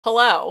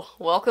Hello,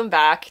 welcome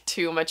back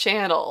to my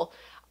channel.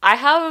 I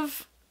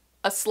have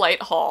a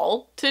slight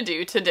haul to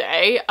do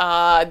today.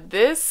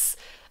 This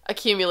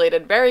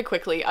accumulated very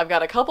quickly. I've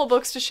got a couple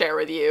books to share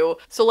with you,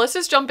 so let's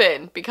just jump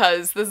in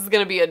because this is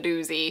gonna be a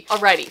doozy.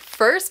 Alrighty,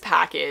 first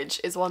package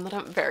is one that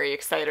I'm very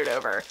excited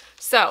over.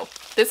 So,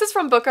 this is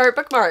from Book Art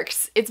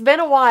Bookmarks. It's been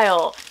a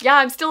while. Yeah,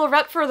 I'm still a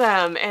rep for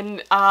them,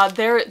 and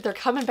they're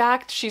coming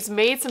back. She's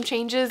made some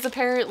changes,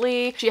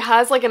 apparently. She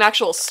has like an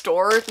actual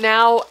store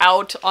now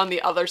out on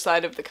the other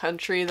side of the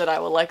country that I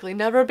will likely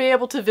never be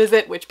able to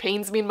visit, which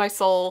pains me in my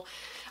soul.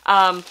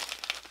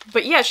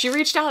 But yeah, she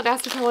reached out and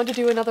asked if I wanted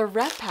to do another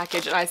rep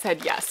package, and I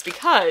said yes,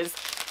 because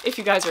if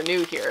you guys are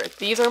new here,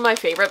 these are my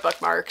favorite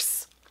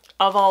bookmarks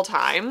of all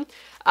time.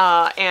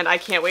 And I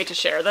can't wait to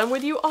share them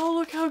with you. Oh,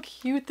 look how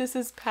cute this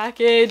is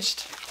packaged.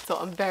 So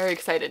I'm very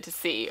excited to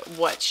see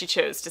what she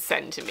chose to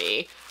send to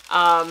me.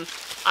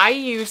 I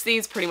use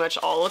these pretty much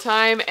all the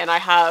time, and I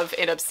have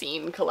an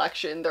obscene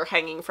collection. They're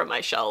hanging from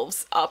my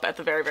shelves up at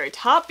the very, very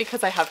top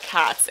because I have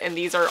cats, and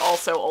these are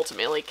also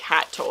ultimately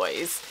cat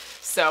toys.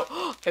 So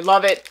I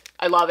love it.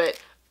 I love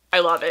it. I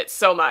love it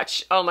so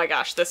much. Oh my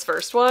gosh, this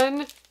first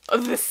one,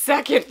 the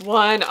second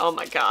one, oh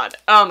my god.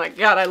 Oh my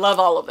god, I love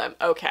all of them.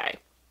 Okay.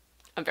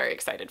 I'm very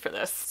excited for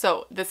this.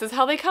 So this is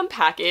how they come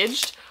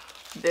packaged.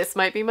 This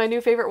might be my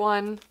new favorite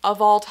one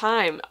of all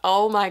time.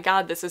 Oh my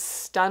god, this is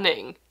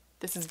stunning.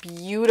 This is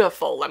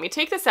beautiful. Let me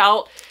take this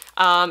out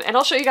and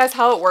I'll show you guys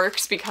how it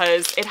works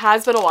because it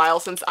has been a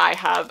while since I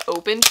have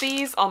opened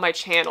these on my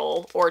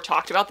channel or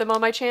talked about them on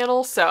my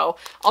channel. So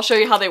I'll show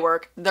you how they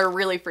work. They're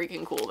really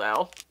freaking cool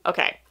though.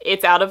 Okay,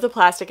 it's out of the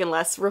plastic and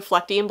less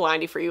reflecty and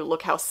blindy for you.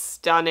 Look how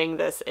stunning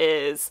this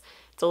is.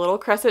 It's a little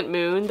crescent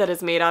moon that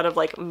is made out of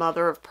like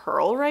mother of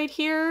pearl right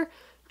here.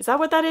 Is that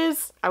what that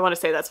is? I want to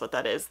say that's what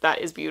that is. That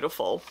is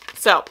beautiful.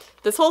 So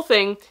this whole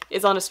thing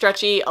is on a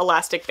stretchy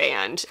elastic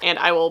band, and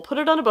I will put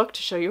it on a book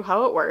to show you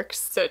how it works.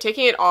 So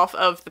taking it off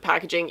of the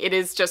packaging, it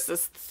is just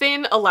this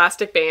thin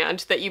elastic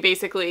band that you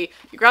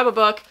grab a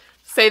book,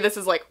 say this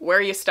is like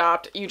where you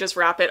stopped, you just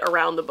wrap it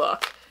around the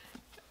book.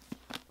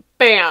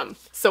 Bam!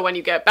 So when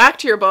you get back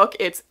to your book,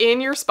 it's in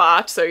your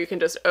spot, so you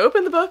can just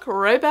open the book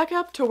right back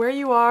up to where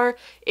you are.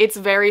 It's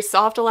very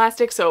soft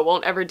elastic, so it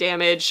won't ever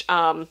damage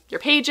your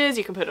pages.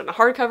 You can put it on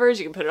hardcovers,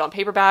 you can put it on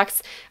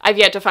paperbacks. I've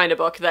yet to find a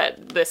book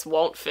that this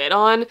won't fit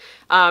on.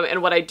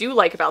 And what I do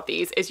like about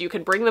these is you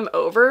can bring them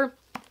over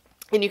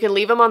and you can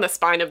leave them on the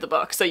spine of the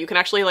book. So you can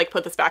actually like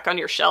put this back on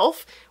your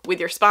shelf with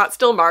your spot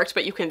still marked,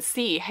 but you can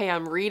see, hey,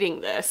 I'm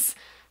reading this.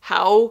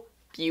 How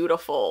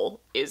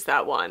beautiful is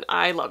that one?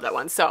 I love that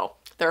one. So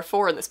there are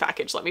 4 in this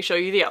package. Let me show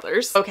you the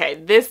others. Okay,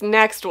 this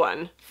next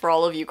one, for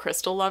all of you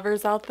crystal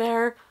lovers out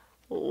there,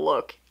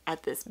 look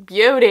at this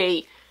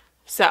beauty.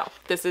 So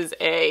this is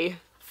a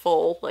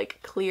full like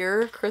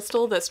clear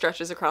crystal that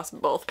stretches across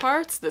both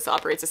parts. This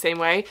operates the same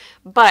way,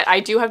 but I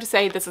do have to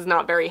say this is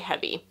not very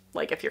heavy.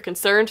 Like if you're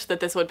concerned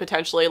that this would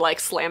potentially like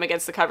slam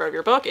against the cover of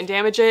your book and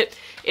damage it,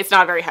 it's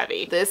not very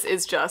heavy. This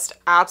is just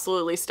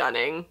absolutely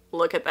stunning.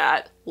 Look at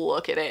that.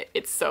 Look at it.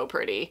 It's so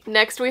pretty.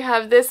 Next we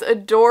have this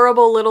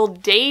adorable little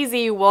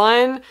daisy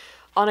one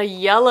on a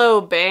yellow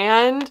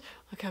band.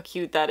 Look how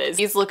cute that is.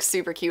 These look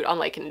super cute on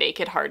like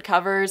naked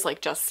hardcovers,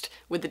 like just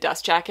with the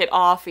dust jacket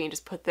off, and you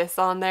just put this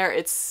on there.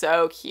 It's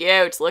so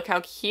cute. Look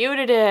how cute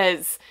it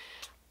is.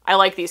 I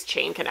like these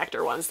chain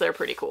connector ones. They're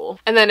pretty cool.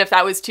 And then if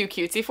that was too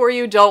cutesy for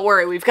you, don't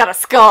worry, we've got a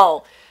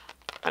skull.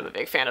 I'm a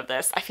big fan of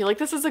this. I feel like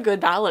this is a good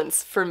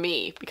balance for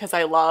me because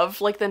I love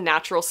like the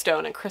natural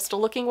stone and crystal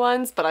looking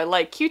ones, but I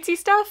like cutesy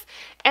stuff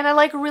and I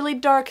like really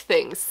dark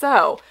things.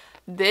 So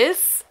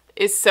this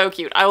is so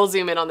cute. I will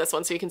zoom in on this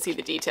one so you can see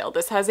the detail.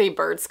 This has a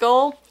bird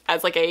skull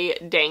as like a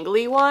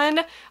dangly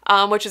one,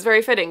 which is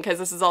very fitting because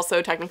this is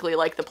also technically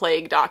like the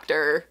plague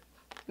doctor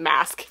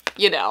mask.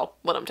 You know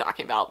what I'm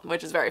talking about,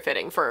 which is very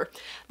fitting for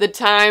the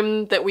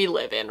time that we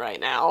live in right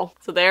now.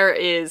 So there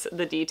is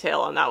the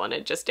detail on that one.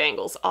 It just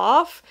dangles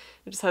off.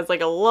 It just has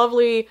like a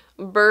lovely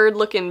bird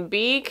looking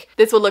beak.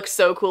 This would look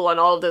so cool on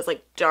all of those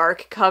like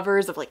dark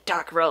covers of like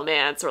dark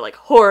romance or like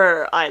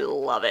horror. I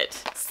love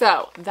it.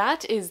 So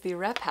that is the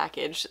rep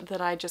package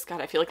that I just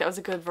got. I feel like that was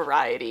a good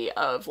variety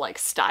of like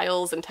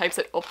styles and types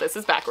oh, this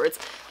is backwards,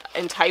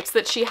 and types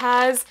that she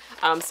has.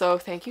 So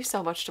thank you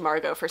so much to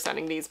Margot for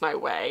sending these my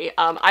way.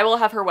 I will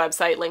have her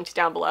website linked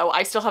down below.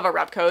 I still have a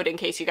rep code in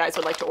case you guys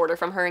would like to order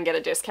from her and get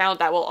a discount.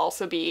 That will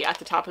also be at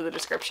the top of the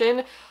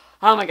description.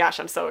 Oh my gosh,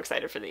 I'm so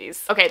excited for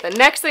these. Okay, the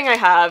next thing I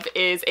have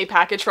is a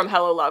package from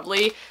Hello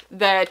Lovely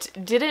that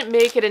didn't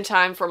make it in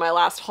time for my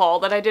last haul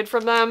that I did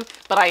from them,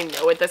 but I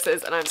know what this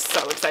is and I'm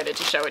so excited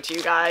to show it to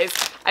you guys.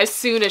 As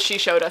soon as she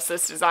showed us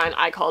this design,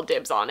 I called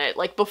dibs on it.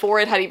 Like before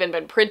it had even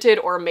been printed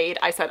or made,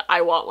 I said,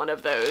 I want one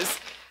of those.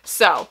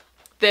 So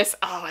this,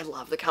 oh, I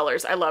love the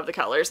colors. I love the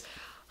colors.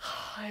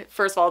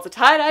 First of all, it's a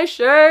tie-dye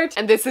shirt,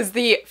 and this is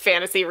the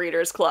Fantasy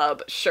Readers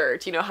Club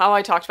shirt. You know how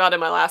I talked about in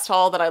my last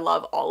haul that I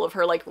love all of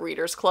her like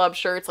Readers Club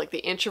shirts, like the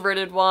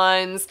introverted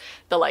ones,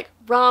 the like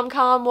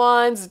rom-com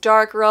ones,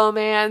 dark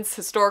romance,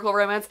 historical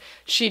romance.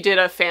 She did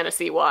a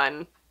fantasy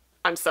one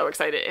I'm so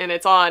excited. And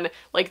it's on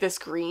like this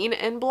green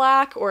and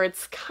black, or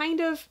it's kind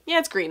of, yeah,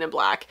 it's green and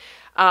black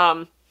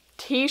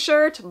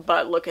t-shirt,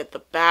 but look at the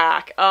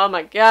back. Oh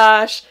my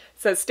gosh.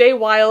 It says stay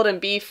wild and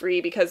be free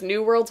because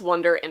new worlds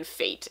wonder and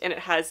fate. And it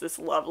has this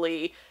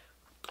lovely,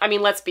 I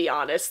mean, let's be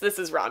honest, this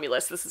is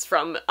Romulus. This is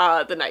from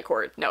the Night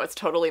Court. No, it's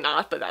totally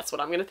not, but that's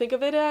what I'm gonna think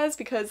of it as,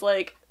 because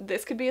like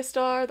this could be a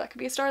star, that could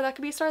be a star, that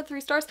could be a star,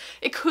 3 stars.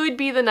 It could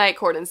be the Night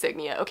Court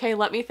insignia. Okay,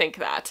 let me think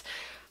that.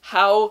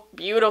 How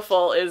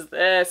beautiful is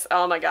this?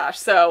 Oh my gosh.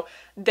 So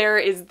there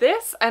is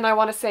this, and I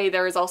want to say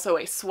there is also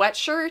a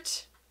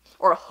sweatshirt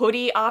or a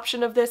hoodie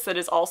option of this that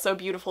is also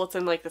beautiful. It's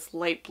in like this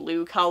light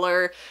blue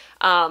color.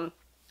 I'm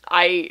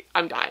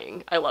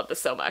dying. I love this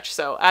so much.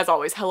 So as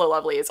always, Hello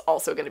Lovely is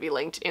also going to be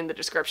linked in the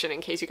description in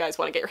case you guys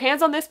want to get your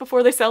hands on this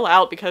before they sell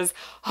out, because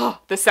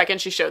the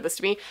second she showed this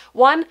to me,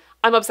 one,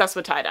 I'm obsessed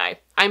with tie-dye.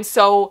 I'm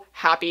so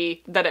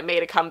happy that it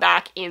made a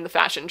comeback in the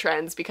fashion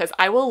trends because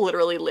I will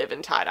literally live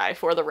in tie-dye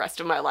for the rest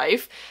of my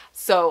life.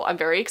 So I'm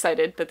very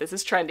excited that this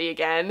is trendy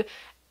again.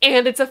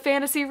 And it's a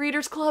fantasy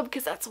readers club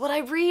because that's what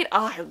I read.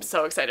 Oh, I'm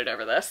so excited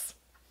over this.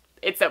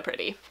 It's so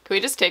pretty. Can we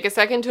just take a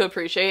second to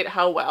appreciate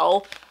how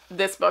well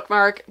this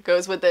bookmark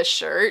goes with this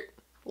shirt?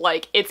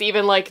 Like, it's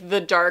even like the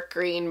dark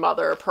green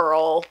mother of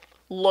pearl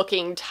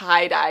looking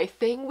tie-dye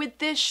thing with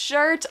this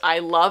shirt. I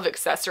love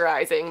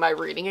accessorizing my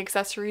reading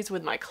accessories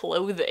with my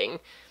clothing,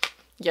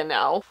 you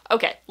know.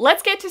 Okay,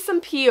 let's get to some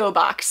P.O.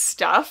 Box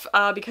stuff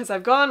because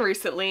I've gone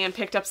recently and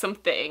picked up some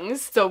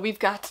things. So we've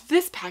got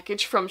this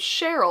package from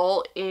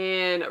Cheryl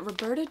in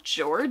Roberta,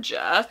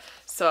 Georgia.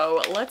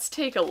 So let's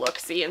take a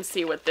look-see and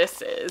see what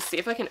this is. See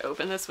if I can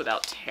open this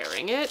without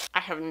tearing it. I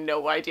have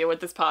no idea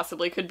what this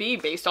possibly could be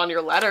based on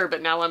your letter,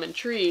 but now I'm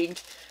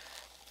intrigued.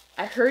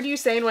 I heard you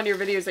say in one of your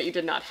videos that you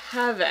did not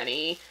have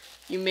any.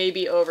 You may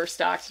be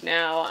overstocked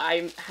now.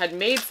 I had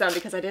made some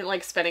because I didn't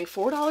like spending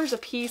 $4 a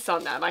piece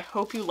on them. I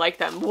hope you like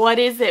them. What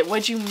is it?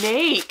 What'd you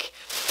make?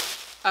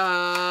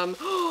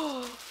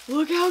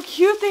 Look how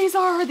cute these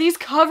are. These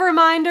cover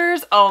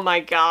minders. Oh my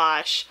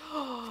gosh.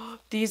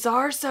 These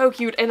are so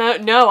cute.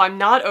 And no, I'm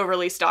not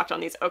overly stocked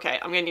on these. Okay,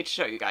 I'm gonna need to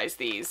show you guys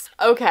these.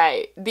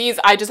 Okay, these,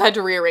 I just had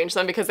to rearrange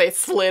them because they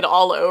slid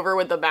all over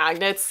with the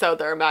magnets. So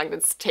there are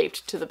magnets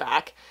taped to the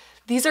back.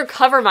 These are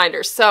cover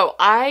minders. So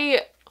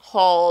I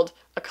hauled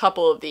a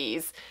couple of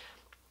these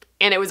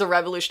and it was a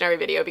revolutionary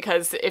video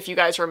because if you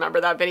guys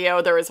remember that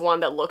video, there was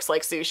one that looks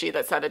like sushi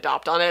that said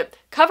adopt on it.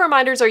 Cover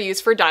minders are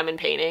used for diamond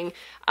painting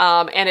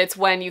and it's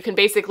when you can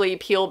basically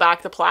peel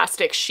back the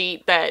plastic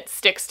sheet that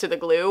sticks to the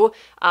glue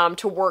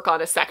to work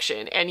on a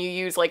section, and you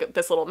use like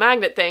this little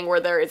magnet thing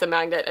where there is a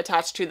magnet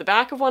attached to the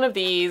back of one of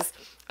these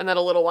and then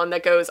a little one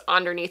that goes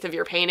underneath of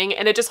your painting,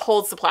 and it just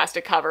holds the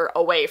plastic cover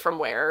away from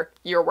where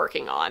you're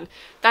working on.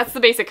 That's the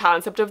basic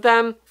concept of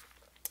them.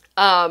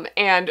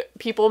 And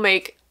people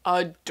make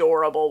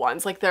adorable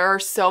ones. Like there are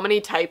so many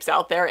types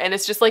out there, and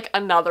it's just like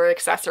another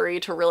accessory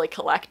to really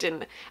collect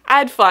and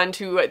add fun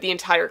to the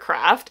entire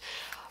craft.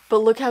 But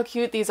look how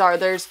cute these are.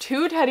 There's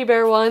 2 teddy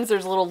bear ones.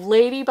 There's little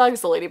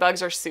ladybugs. The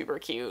ladybugs are super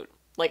cute.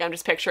 Like I'm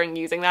just picturing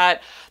using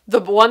that.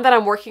 The one that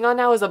I'm working on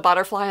now is a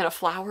butterfly and a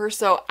flower,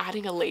 so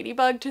adding a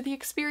ladybug to the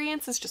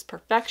experience is just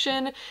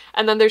perfection.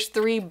 And then there's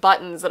 3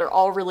 buttons that are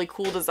all really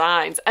cool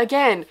designs.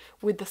 Again,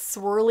 with the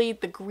swirly,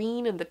 the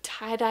green and the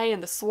tie-dye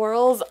and the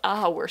swirls.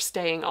 Ah, we're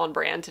staying on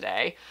brand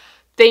today.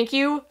 Thank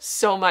you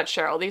so much,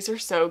 Cheryl. These are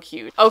so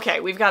cute. Okay,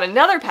 we've got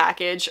another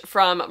package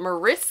from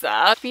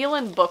Marissa.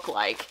 Feeling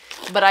book-like,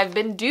 but I've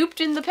been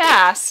duped in the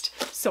past,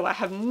 so I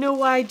have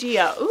no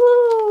idea.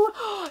 Ooh,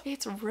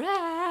 it's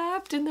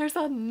wrapped and there's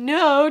a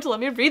note. Let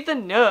me read the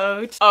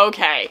note.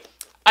 Okay,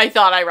 I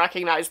thought I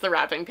recognized the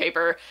wrapping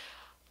paper.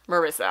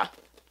 Marissa,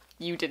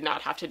 you did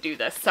not have to do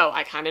this, so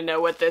I kind of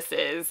know what this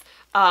is.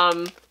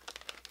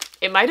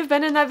 It might have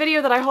been in that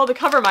video that I hauled the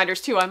cover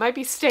minders too. I might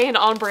be staying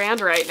on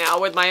brand right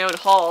now with my own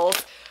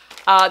hauls.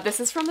 This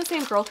is from the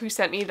same girl who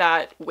sent me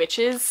that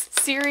Witches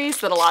series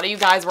that a lot of you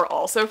guys were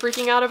also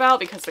freaking out about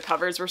because the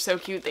covers were so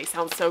cute. They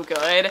sound so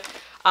good.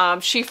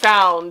 She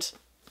found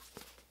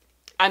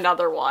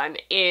another one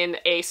in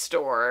a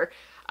store.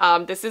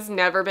 This has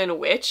Never Been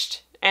Witched.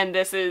 And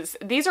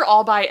these are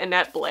all by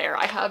Annette Blair.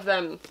 I have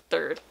them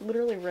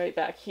literally right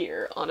back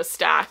here on a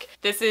stack.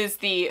 This is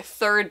the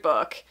 3rd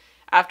book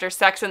after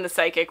Sex and the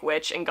Psychic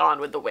Witch and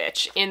Gone with the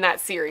Witch in that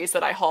series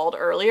that I hauled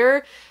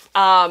earlier.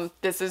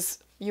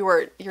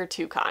 You're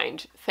too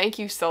kind. Thank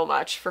you so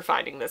much for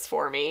finding this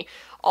for me.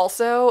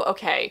 Also,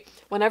 okay,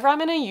 whenever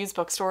I'm in a used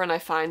bookstore and I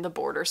find the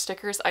border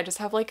stickers, I just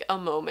have like a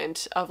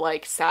moment of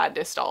like sad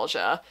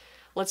nostalgia.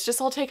 Let's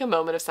just all take a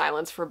moment of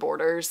silence for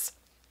Borders.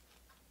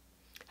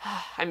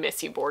 I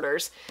miss you,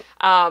 Borders.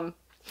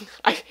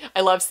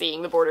 I love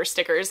seeing the border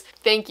stickers.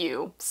 Thank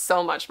you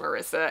so much,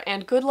 Marissa,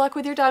 and good luck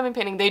with your diamond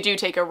painting. They do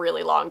take a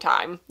really long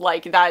time.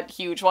 Like that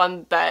huge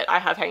one that I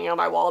have hanging on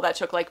my wall, that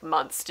took like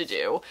months to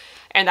do.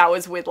 And that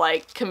was with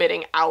like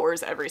committing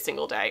hours every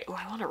single day. Oh,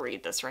 I want to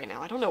read this right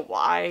now. I don't know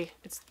why.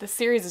 This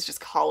series is just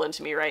calling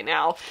to me right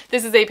now.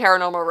 This is a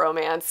paranormal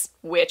romance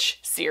witch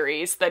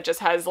series that just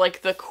has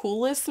like the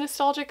coolest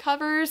nostalgic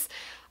covers.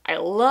 I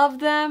love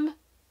them.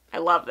 I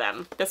love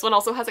them. This one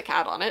also has a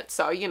cat on it,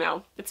 so, you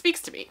know, it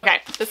speaks to me.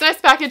 Okay, this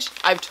next package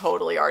I've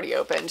totally already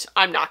opened.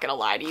 I'm not gonna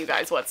lie to you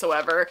guys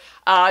whatsoever,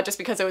 just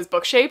because it was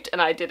book-shaped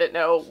and I didn't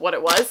know what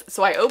it was,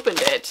 so I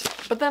opened it,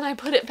 but then I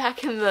put it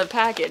back in the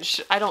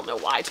package. I don't know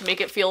why, to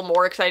make it feel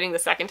more exciting the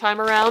second time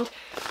around.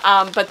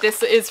 But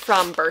this is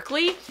from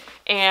Berkeley,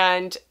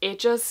 and it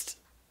just,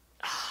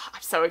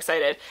 I'm so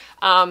excited.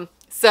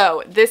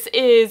 So this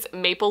is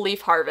Maple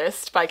Leaf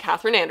Harvest by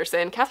Katherine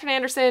Anderson. Katherine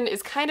Anderson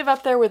is kind of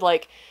up there with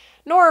like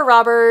Nora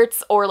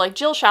Roberts or like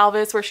Jill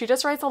Shalvis, where she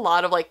just writes a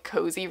lot of like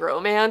cozy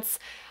romance.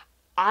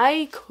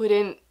 I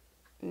couldn't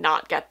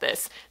not get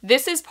this.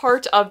 This is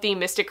part of the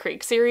Mystic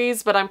Creek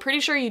series, but I'm pretty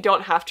sure you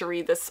don't have to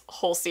read this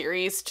whole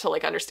series to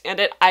like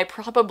understand it. I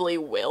probably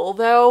will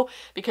though,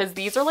 because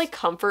these are like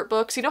comfort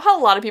books. You know how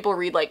a lot of people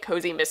read like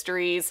cozy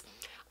mysteries?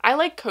 I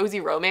like cozy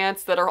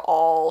romance that are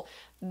all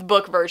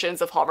book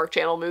versions of Hallmark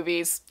Channel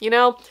movies, you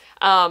know?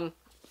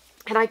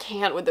 And I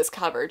can't with this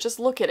cover. Just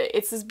look at it.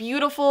 It's this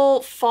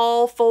beautiful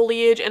fall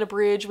foliage and a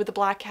bridge with a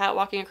black cat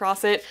walking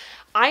across it.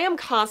 I am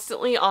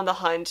constantly on the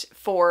hunt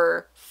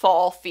for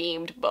fall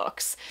themed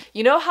books.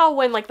 You know how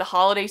when like the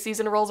holiday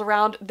season rolls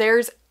around,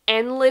 there's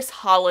endless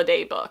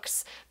holiday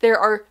books. There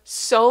are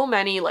so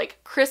many like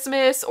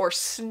Christmas or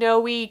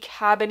snowy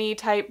cabin-y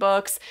type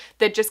books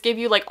that just give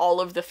you like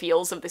all of the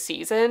feels of the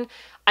season.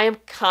 I am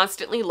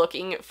constantly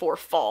looking for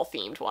fall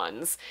themed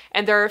ones.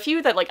 And there are a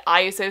few that like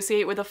I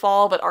associate with the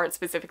fall but aren't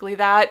specifically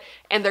that,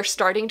 and they're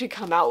starting to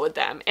come out with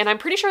them. And I'm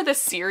pretty sure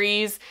this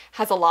series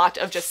has a lot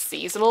of just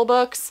seasonal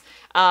books.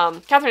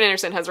 Katherine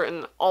Anderson has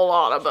written a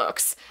lot of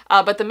books,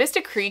 but the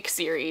Mystic Creek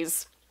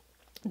series,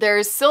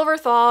 there's Silver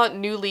Thaw,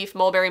 New Leaf,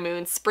 Mulberry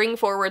Moon, Spring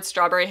Forward,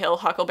 Strawberry Hill,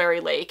 Huckleberry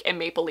Lake, and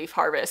Maple Leaf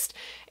Harvest.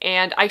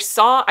 And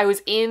I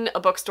was in a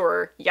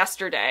bookstore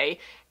yesterday,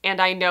 and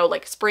I know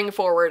like Spring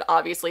Forward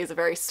obviously is a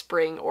very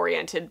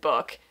spring-oriented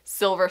book.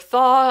 Silver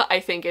Thaw, I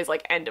think, is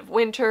like end of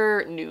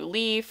winter. New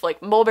Leaf,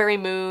 like Mulberry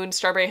Moon,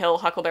 Strawberry Hill,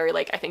 Huckleberry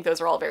Lake, I think those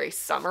are all very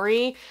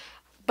summery.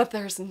 But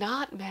there's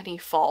not many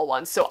fall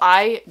ones, so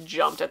I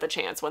jumped at the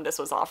chance when this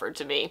was offered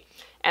to me,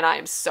 and I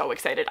am so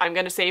excited. I'm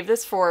gonna save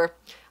this for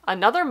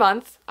another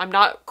month. I'm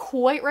not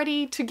quite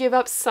ready to give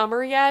up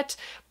summer yet,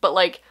 but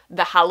like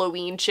the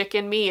Halloween chick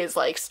in me is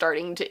like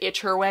starting to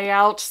itch her way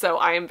out, so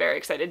I am very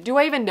excited. Do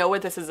I even know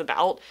what this is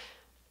about?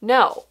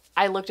 No.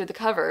 I looked at the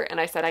cover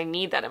and I said, I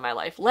need that in my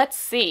life. Let's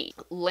see.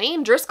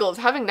 Lane Driscoll is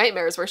having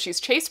nightmares where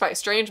she's chased by a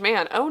strange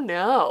man. Oh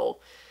no.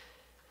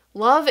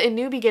 Love and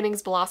New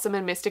Beginnings blossom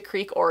in Mystic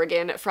Creek,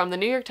 Oregon, from the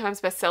New York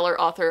Times bestseller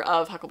author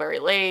of Huckleberry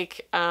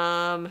Lake.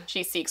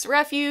 She seeks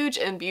refuge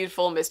in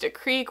beautiful Mystic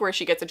Creek, where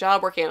she gets a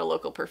job working at a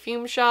local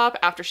perfume shop.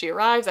 After she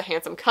arrives, a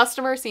handsome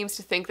customer seems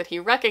to think that he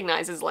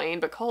recognizes Lane,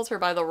 but calls her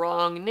by the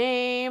wrong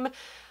name.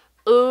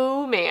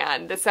 Ooh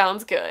man, this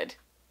sounds good.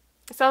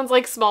 It sounds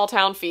like small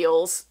town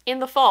feels in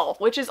the fall,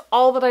 which is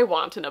all that I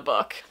want in a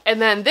book.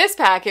 And then this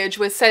package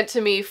was sent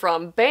to me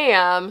from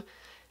BAM,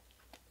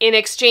 in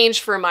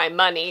exchange for my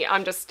money.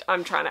 I'm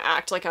trying to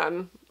act like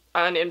I'm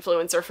an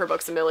influencer for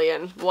Books A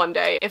Million one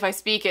day. If I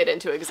speak it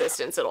into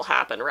existence, it'll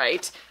happen,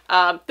 right?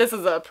 This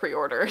is a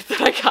pre-order that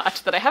I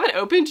got that I haven't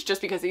opened just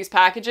because these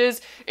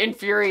packages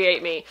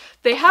infuriate me.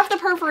 They have the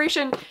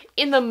perforation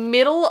in the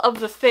middle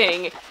of the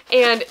thing,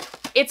 and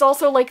it's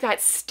also like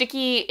that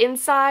sticky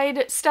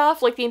inside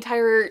stuff, like the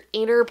entire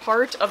inner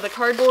part of the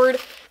cardboard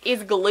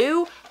is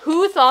glue.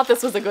 Who thought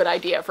this was a good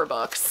idea for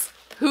books?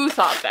 Who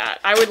thought that?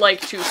 I would like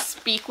to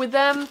speak with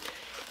them.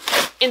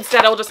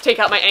 Instead, I'll just take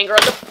out my anger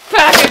on the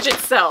package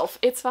itself.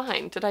 It's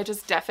fine. Did I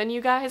just deafen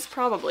you guys?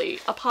 Probably.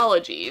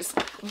 Apologies.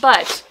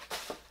 But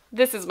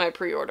this is my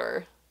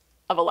pre-order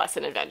of A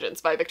Lesson in Vengeance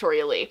by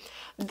Victoria Lee.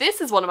 This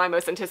is one of my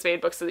most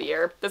anticipated books of the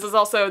year. This is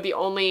also the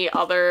only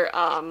other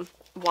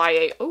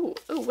YA... Oh,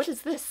 what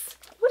is this?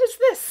 What is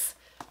this?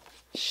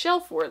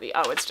 Shelf-worthy.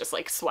 Oh, it's just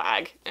like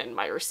swag and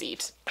my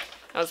receipt.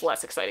 That was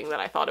less exciting than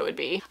I thought it would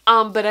be.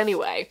 But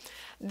anyway,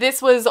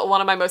 this was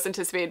one of my most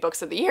anticipated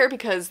books of the year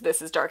because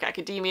this is dark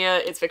academia.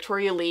 It's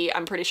Victoria Lee.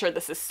 I'm pretty sure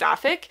this is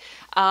sapphic.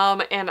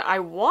 And I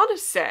want to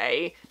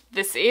say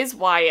this is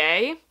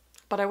YA,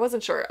 but I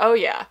wasn't sure. Oh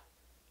yeah.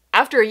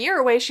 After a year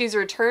away, she's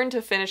returned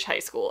to finish high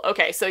school.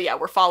 Okay, so yeah,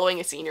 we're following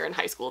a senior in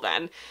high school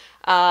then.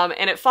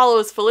 And it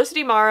follows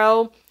Felicity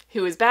Morrow,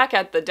 who is back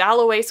at the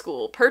Dalloway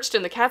School. Perched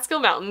in the Catskill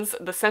Mountains,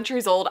 the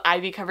centuries-old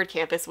ivy-covered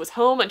campus was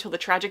home until the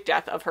tragic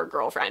death of her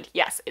girlfriend.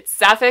 Yes, it's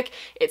sapphic,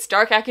 it's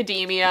dark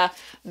academia,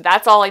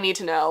 that's all I need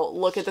to know.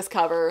 Look at this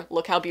cover,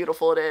 look how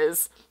beautiful it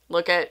is.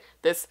 Look at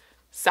this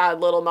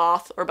sad little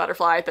moth or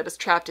butterfly that is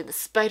trapped in the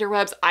spider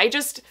webs. I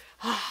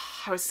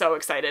was so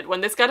excited. When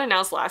this got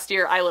announced last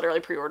year, I literally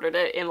pre-ordered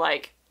it in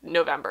like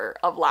November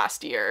of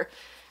last year.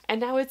 And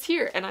now it's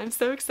here, and I'm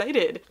so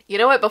excited. You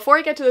know what? Before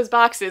I get to those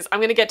boxes,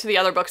 I'm gonna get to the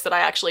other books that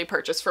I actually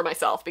purchased for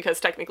myself, because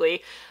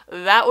technically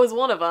that was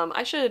one of them.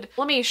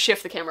 Let me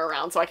shift the camera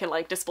around so I can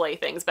like display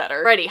things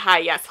better. Alrighty, hi,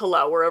 yes,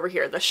 hello, we're over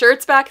here. The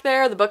shirt's back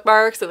there, the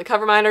bookmarks and the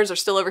cover minders are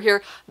still over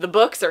here. The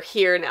books are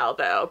here now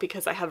though,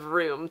 because I have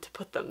room to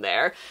put them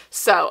there.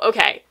 So,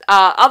 okay,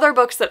 other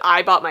books that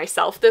I bought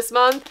myself this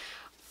month.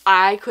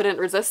 I couldn't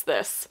resist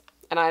this,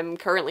 and I'm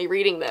currently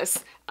reading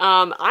this.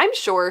 I'm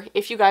sure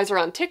if you guys are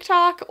on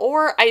TikTok,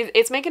 or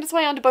it's making its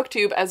way onto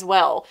BookTube as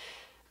well,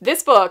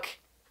 this book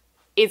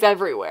is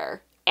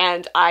everywhere,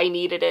 and I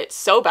needed it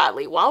so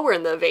badly. While we're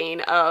in the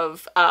vein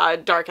of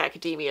dark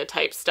academia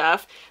type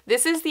stuff,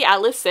 this is The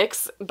Atlas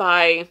Six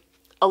by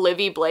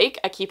Olivia Blake.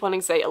 I keep wanting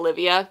to say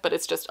Olivia, but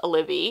it's just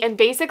Olivia. And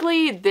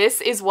basically,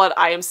 this is what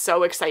I am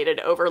so excited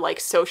over, like,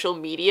 social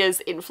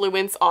media's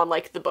influence on,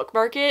 like, the book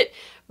market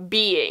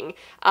being.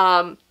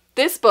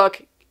 This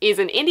book is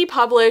an indie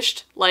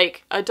published,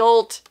 like,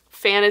 adult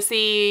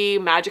fantasy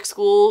magic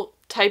school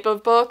type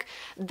of book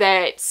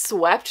that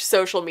swept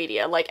social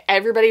media. Like,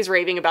 everybody's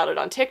raving about it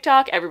on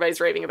TikTok, everybody's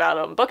raving about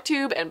it on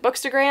BookTube and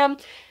Bookstagram,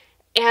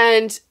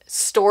 and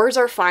stores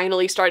are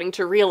finally starting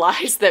to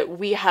realize that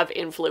we have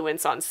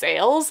influence on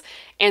sales,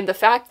 and the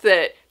fact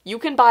that you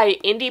can buy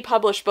indie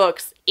published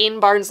books in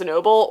Barnes &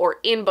 Noble or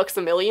in Books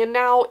A Million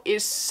now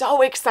is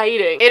so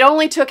exciting. It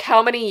only took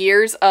how many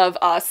years of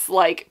us,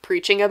 like,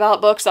 preaching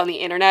about books on the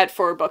internet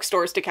for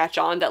bookstores to catch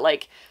on that,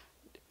 like,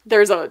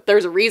 there's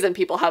a reason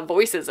people have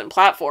voices and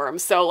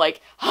platforms. So,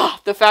 like,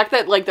 the fact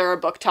that, like, there are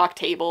book talk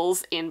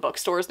tables in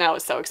bookstores now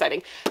is so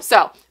exciting.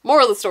 So,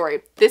 moral of the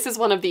story, this is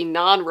one of the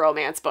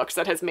non-romance books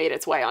that has made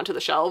its way onto the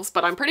shelves,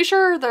 but I'm pretty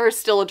sure there's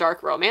still a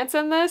dark romance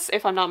in this,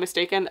 if I'm not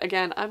mistaken.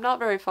 Again, I'm not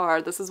very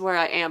far. This is where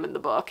I am in the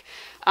book.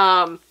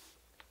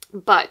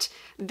 But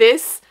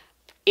this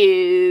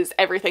is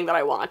everything that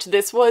I want.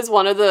 This was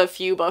one of the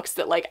few books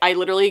that, like, I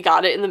literally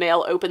got it in the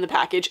mail, opened the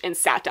package, and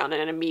sat down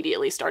and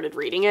immediately started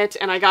reading it.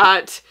 And I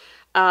got,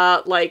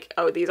 like,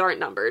 oh, these aren't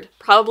numbered,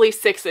 probably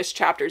 6-ish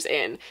chapters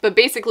in. But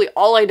basically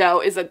all I know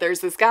is that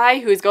there's this guy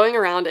who's going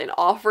around and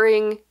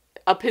offering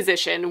a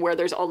position where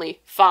there's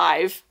only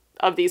 5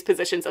 of these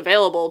positions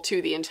available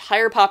to the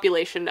entire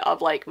population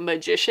of, like,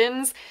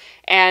 magicians.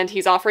 And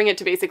he's offering it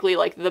to basically,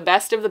 like, the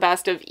best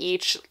of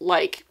each,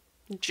 like,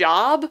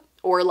 job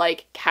or,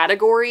 like,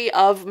 category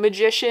of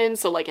magician.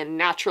 So, like, a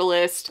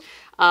naturalist,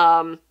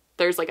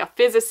 there's, like, a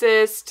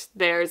physicist,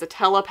 there's a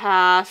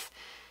telepath.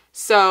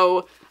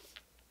 So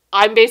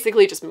I'm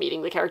basically just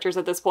meeting the characters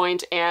at this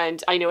point,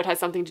 and I know it has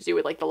something to do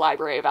with, like, the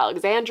Library of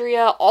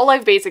Alexandria. All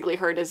I've basically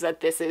heard is that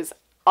this is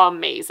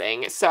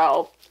amazing.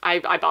 So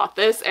I bought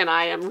this, and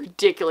I am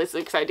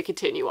ridiculously excited to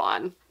continue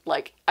on.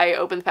 Like, I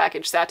opened the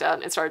package, sat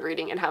down, and started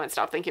reading, and haven't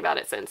stopped thinking about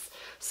it since.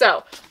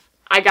 So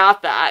I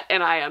got that,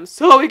 and I am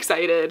so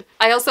excited.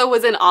 I also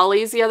was in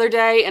Ollie's the other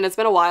day, and it's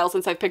been a while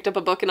since I've picked up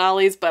a book in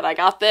Ollie's, but I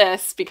got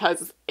this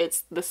because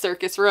it's The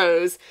Circus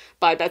Rose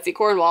by Betsy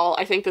Cornwall.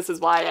 I think this is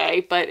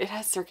YA, but it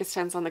has circus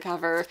tents on the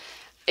cover.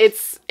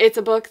 It's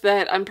a book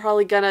that I'm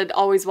probably gonna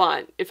always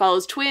want. It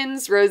follows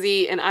twins,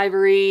 Rosie and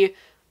Ivory,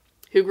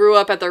 who grew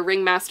up at their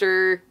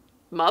ringmaster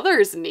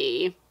mother's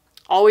knee.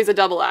 Always a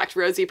double act.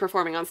 Rosie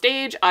performing on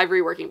stage,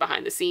 Ivory working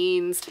behind the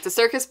scenes. It's a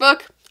circus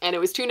book, and it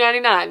was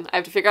 $2.99. I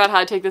have to figure out how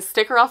to take this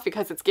sticker off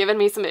because it's given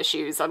me some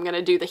issues. I'm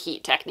gonna do the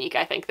heat technique,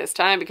 I think, this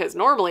time, because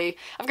normally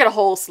I've got a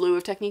whole slew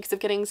of techniques of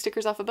getting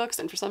stickers off of books,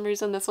 and for some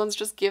reason this one's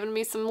just giving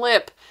me some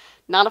lip.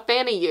 Not a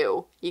fan of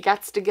you. You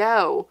gots to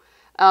go.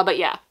 But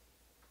yeah,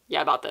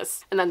 I bought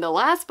this. And then the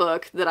last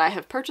book that I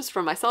have purchased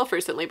for myself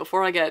recently,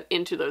 before I get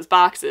into those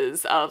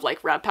boxes of,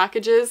 like, wrap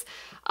packages,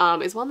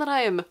 is one that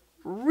I am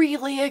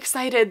really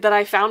excited that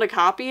I found a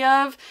copy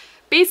of.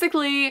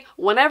 Basically,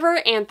 whenever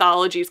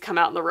anthologies come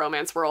out in the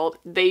romance world,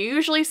 they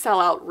usually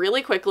sell out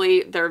really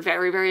quickly, they're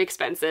very, very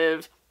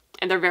expensive,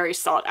 and they're very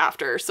sought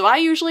after. So I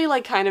usually,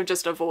 like, kind of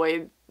just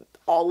avoid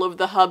all of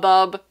the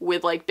hubbub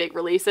with, like, big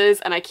releases,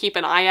 and I keep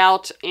an eye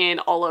out in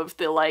all of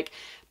the, like,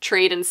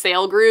 trade and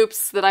sale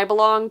groups that I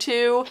belong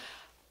to.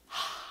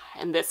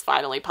 And this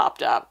finally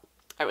popped up.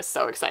 I was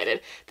so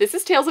excited. This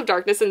is Tales of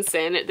Darkness and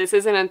Sin. This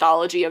is an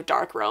anthology of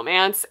dark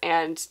romance,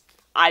 and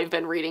I've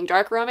been reading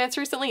dark romance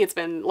recently. It's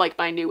been, like,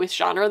 my newest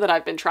genre that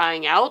I've been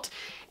trying out.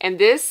 And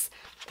this,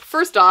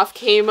 first off,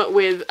 came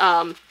with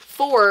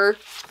 4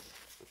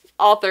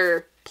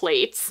 author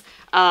plates.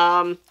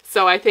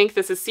 So I think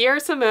this is Sierra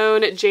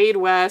Simone, Jade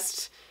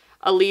West,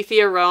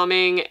 Alethea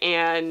Roming,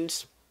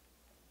 and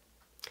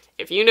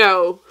if you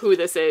know who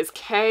this is,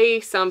 Kay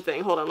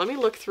something. Hold on, let me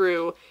look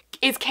through.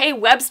 Is Kay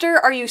Webster?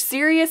 Are you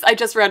serious? I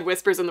just read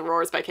Whispers in the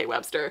Roars by Kay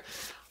Webster.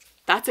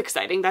 That's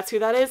exciting. That's who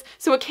that is.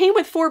 So it came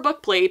with 4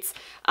 book plates,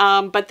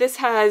 but this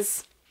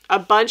has a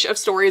bunch of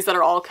stories that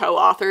are all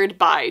co-authored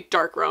by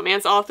dark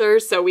romance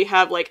authors. So we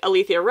have, like,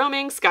 Alethea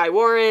Roming, Skye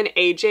Warren,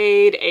 A.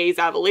 Jade, A.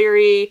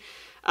 Zavaliri,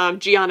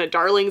 Gianna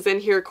Darling's in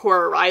here,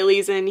 Cora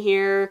Riley's in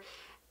here.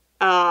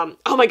 Oh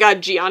my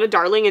god, Gianna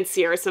Darling and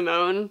Sierra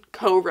Simone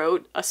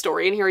co-wrote a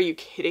story in here. Are you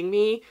kidding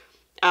me?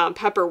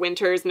 Pepper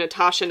Winters,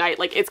 Natasha Knight,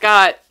 like, it's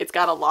got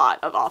a lot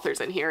of authors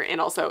in here,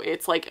 and also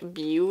it's, like,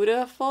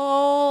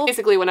 beautiful.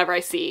 Basically, whenever I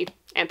see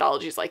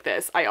anthologies like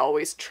this, I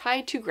always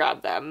try to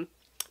grab them,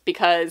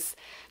 because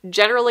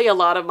generally a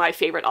lot of my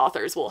favorite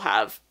authors will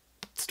have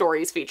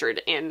stories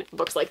featured in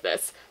books like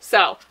this.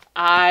 So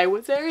I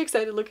was very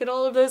excited. Look at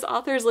all of those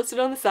authors listed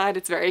on the side.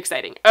 It's very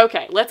exciting.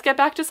 Okay, let's get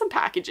back to some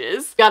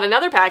packages. Got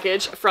another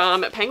package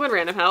from Penguin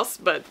Random House,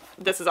 but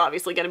this is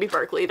obviously going to be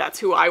Berkeley. That's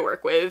who I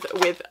work with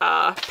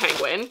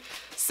Penguin.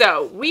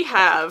 So we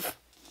have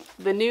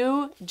the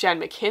new Jen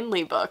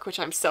McKinley book, which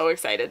I'm so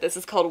excited. This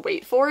is called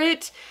Wait For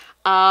It.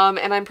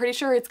 And I'm pretty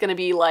sure it's going to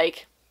be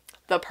like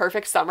the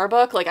perfect summer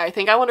book. Like, I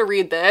think I want to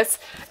read this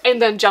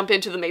and then jump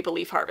into the Maple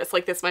Leaf Harvest.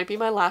 Like, this might be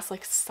my last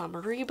like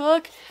summery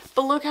book,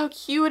 but look how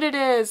cute it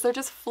is. They're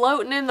just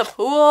floating in the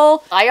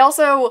pool. I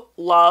also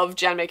love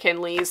Jen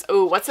McKinley's,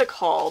 oh, what's it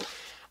called?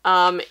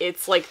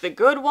 It's like The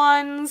Good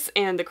Ones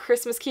and The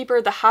Christmas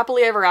Keeper, the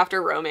Happily Ever After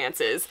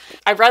romances.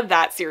 I've read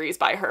that series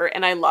by her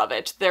and I love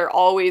it. They're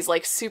always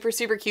like super,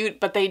 super cute,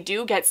 but they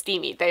do get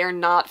steamy. They are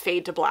not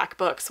fade to black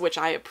books, which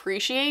I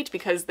appreciate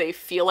because they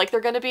feel like they're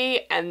gonna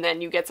be, and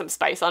then you get some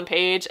spice on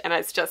page and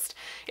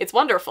it's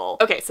wonderful.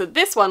 Okay, so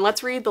this one,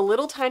 let's read the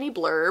little tiny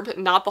blurb,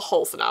 not the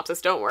whole synopsis,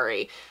 don't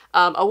worry.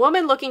 A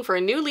woman looking for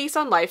a new lease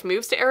on life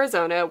moves to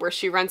Arizona where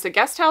she rents a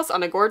guest house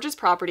on a gorgeous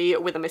property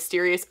with a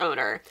mysterious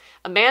owner.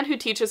 A man who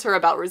teaches her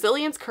about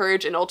resilience,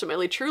 courage, and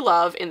ultimately true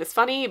love in this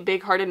funny,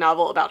 big-hearted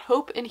novel about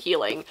hope and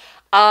healing.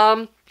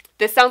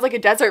 This sounds like a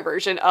desert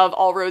version of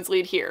All Roads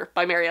Lead Here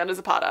by Mariana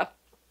Zapata.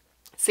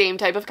 Same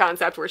type of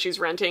concept where she's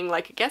renting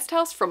like a guest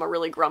house from a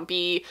really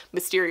grumpy,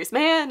 mysterious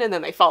man, and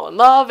then they fall in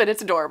love, and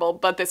it's adorable,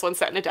 but this one's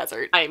set in a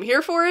desert. I am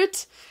here for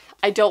it.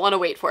 I don't want to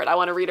wait for it. I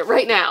want to read it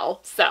right now.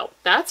 So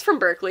that's from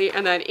Berkeley.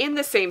 And then in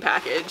the same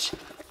package,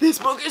 this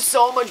book is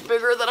so much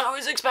bigger than I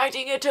was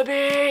expecting it to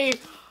be.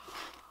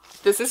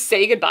 This is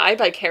Say Goodbye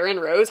by Karen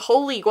Rose.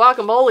 Holy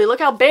guacamole, look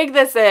how big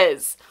this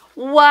is.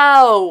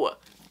 Whoa.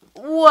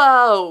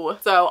 Whoa.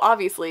 So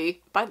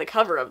obviously, by the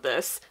cover of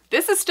this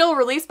is still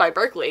released by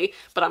Berkeley,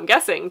 but I'm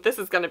guessing this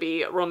is going to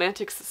be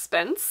romantic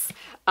suspense.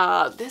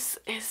 This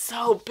is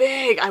so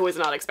big. I was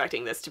not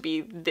expecting this to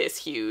be this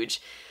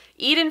huge.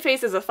 Eden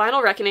faces a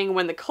final reckoning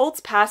when the cult's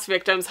past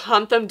victims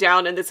hunt them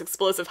down in this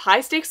explosive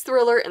high-stakes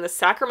thriller in the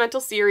Sacramento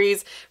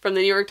series from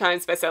the New York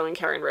Times bestselling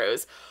Karen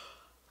Rose.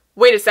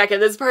 Wait a second,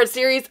 this is part of the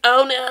series?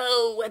 Oh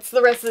no, what's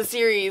the rest of the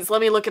series?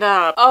 Let me look it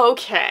up.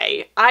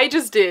 Okay, I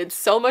just did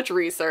so much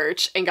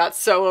research and got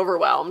so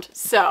overwhelmed.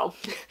 So,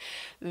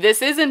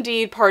 this is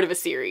indeed part of a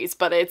series,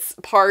 but it's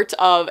part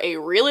of a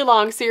really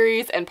long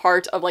series and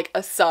part of like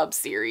a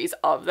sub-series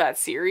of that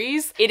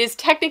series. It is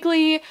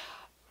technically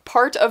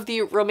part of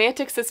the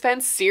romantic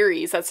suspense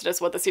series, that's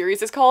just what the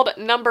series is called,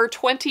 number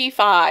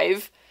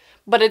 25,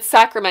 but it's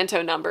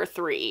Sacramento number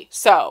 3.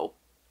 So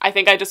I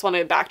think I just want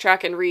to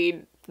backtrack and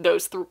read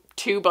those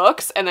two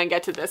books and then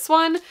get to this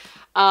one.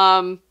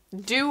 I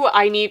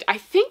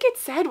think it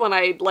said when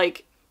I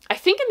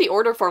think in the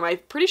order form, I'm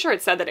pretty sure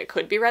it said that it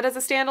could be read as a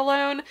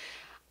standalone,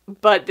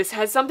 but this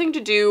has something to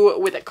do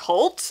with a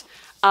cult.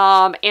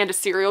 And a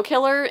serial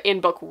killer in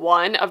book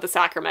 1 of the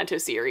Sacramento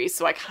series.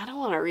 So I kind of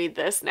want to read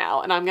this now,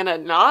 and I'm going to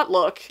not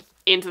look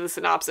into the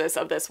synopsis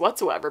of this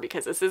whatsoever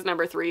because this is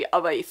number 3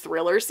 of a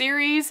thriller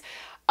series.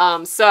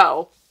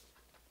 So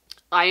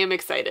I am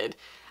excited.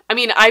 I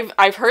mean,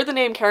 I've heard the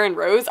name Karen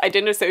Rose. I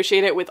didn't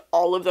associate it with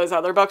all of those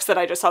other books that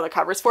I just saw the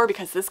covers for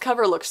because this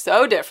cover looks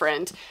so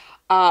different.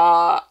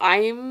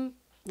 I'm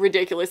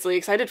ridiculously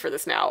excited for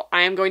this now.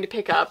 I am going to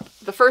pick up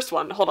the first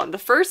one. Hold on. The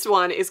first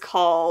one is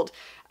called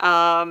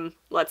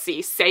let's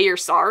see, Say You're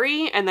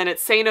Sorry, and then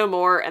it's Say No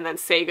More, and then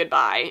Say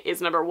Goodbye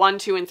is number 1,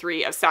 2, and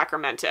 3 of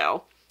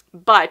Sacramento.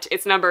 But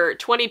it's number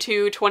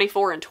 22,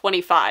 24, and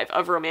 25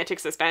 of romantic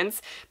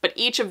suspense. But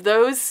each of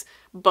those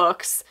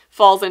books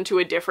falls into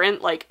a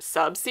different, like,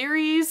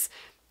 sub-series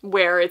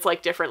where it's,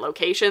 like, different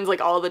locations.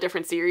 Like, all the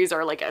different series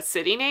are, like, a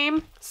city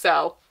name.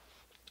 So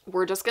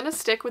we're just gonna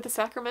stick with the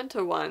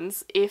Sacramento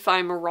ones. If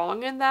I'm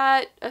wrong in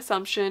that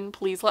assumption,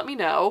 please let me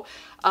know.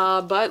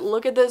 But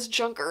look at this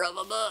junker of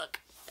a book.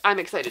 I'm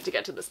excited to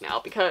get to this now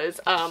because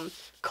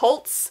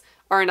cults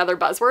are another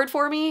buzzword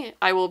for me.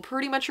 I will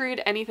pretty much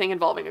read anything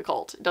involving a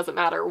cult. It doesn't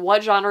matter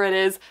what genre it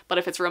is, but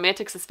if it's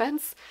romantic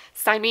suspense,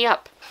 sign me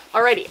up.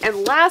 Alrighty,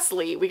 and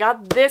lastly, we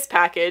got this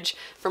package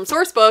from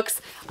Source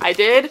Books. I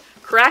did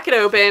crack it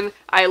open.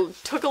 I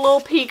took a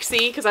little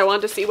peek-see because I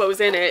wanted to see what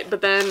was in it,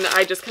 but then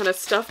I just kind of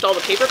stuffed all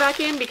the paper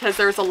back in because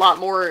there's a lot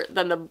more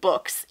than the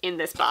books in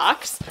this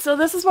box. So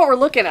this is what we're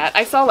looking at.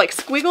 I saw like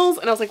squiggles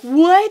and I was like,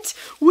 what?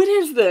 What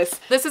is this?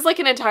 This is like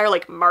an entire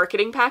like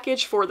marketing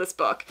package for this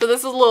book. So this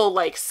is a little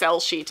like sell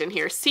sheet in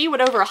here. See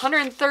what over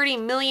 130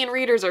 million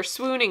readers are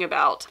swooning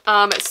about.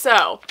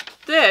 So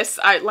this,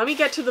 let me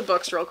get to the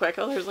books real quick.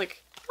 Oh, there's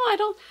like, I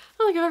don't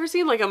think I've ever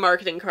seen like a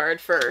marketing card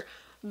for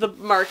the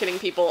marketing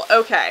people.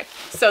 Okay,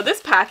 so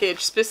this package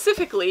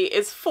specifically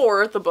is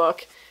for the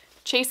book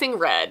Chasing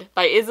Red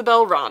by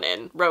Isabel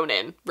Ronan,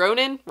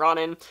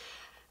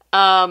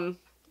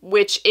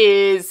 which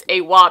is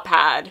a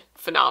Wattpad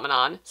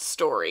phenomenon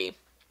story.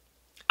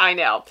 I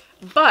know,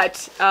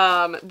 but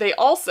they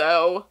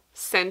also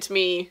sent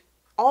me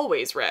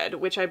Always Red,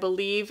 which I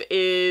believe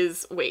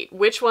is, wait,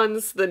 which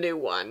one's the new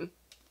one?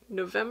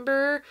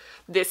 November.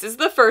 This is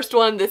the first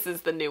one. This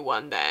is the new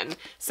one then.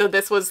 So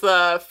this was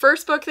the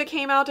first book that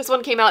came out. This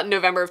one came out in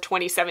November of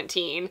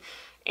 2017.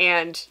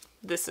 And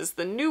this is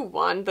the new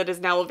one that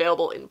is now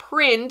available in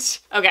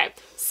print. Okay,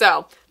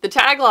 so the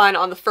tagline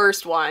on the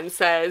first one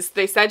says,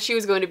 "They said she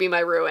was going to be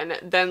my ruin,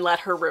 then let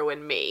her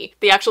ruin me."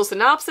 The actual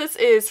synopsis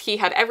is, he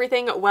had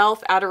everything: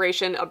 wealth,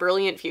 adoration, a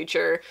brilliant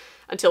future,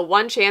 until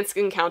one chance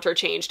encounter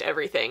changed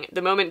everything.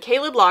 The moment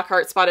Caleb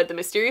Lockhart spotted the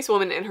mysterious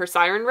woman in her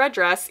siren red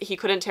dress, he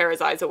couldn't tear his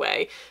eyes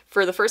away.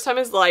 For the first time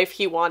in his life,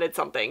 he wanted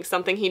something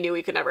he knew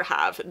he could never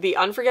have. The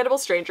unforgettable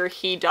stranger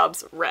he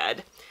dubs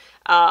Red.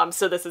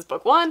 So this is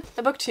book 1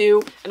 and book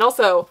 2, and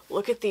also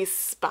look at these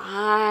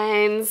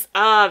spines.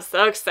 I'm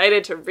so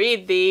excited to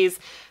read these.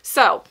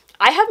 So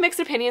I have mixed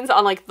opinions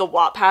on like the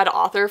Wattpad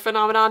author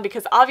phenomenon,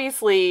 because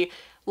obviously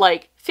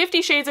like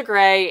 50 Shades of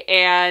Grey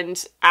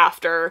and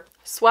After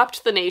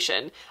swept the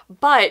nation,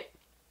 but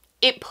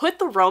it put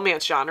the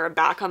romance genre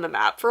back on the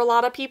map for a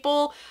lot of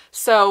people.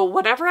 So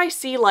whenever I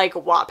see like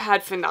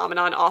Wattpad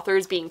phenomenon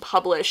authors being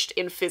published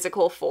in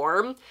physical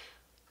form,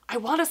 I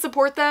want to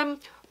support them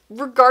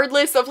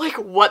regardless of like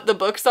what the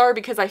books are,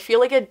 because I feel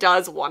like it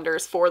does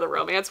wonders for the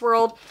romance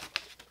world.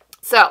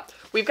 So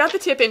we've got the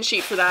tip-in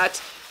sheet for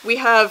that. We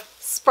have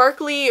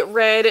sparkly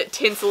red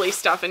tinsely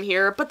stuff in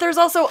here, but there's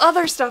also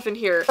other stuff in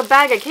here. A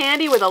bag of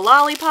candy with a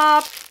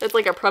lollipop. It's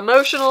like a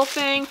promotional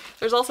thing.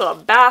 There's also a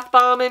bath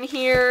bomb in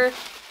here.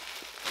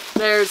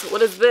 There's,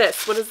 what is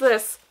this? What is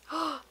this?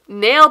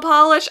 Nail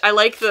polish. I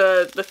like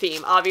the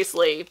theme.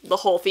 Obviously, the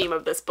whole theme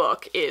of this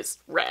book is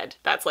red.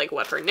 That's like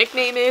what her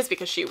nickname is,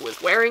 because she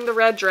was wearing the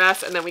red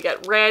dress, and then we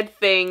get red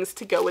things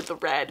to go with the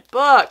red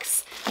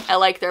books. I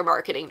like their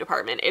marketing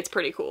department. It's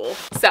pretty cool.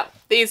 So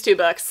these two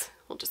books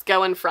will just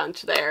go in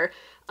front there.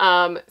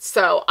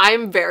 So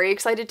I'm very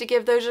excited to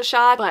give those a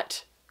shot,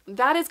 but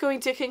that is going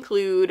to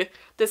conclude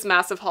this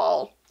massive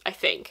haul, I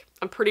think.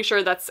 I'm pretty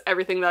sure that's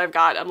everything that I've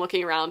got. I'm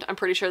looking around. I'm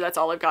pretty sure that's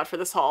all I've got for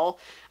this haul.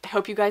 I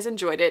hope you guys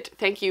enjoyed it.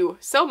 Thank you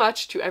so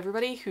much to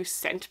everybody who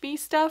sent me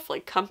stuff,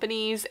 like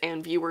companies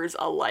and viewers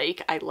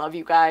alike. I love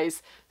you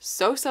guys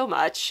so, so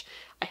much.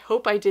 I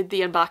hope I did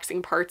the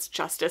unboxing parts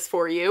justice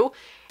for you,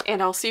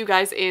 and I'll see you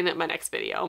guys in my next video.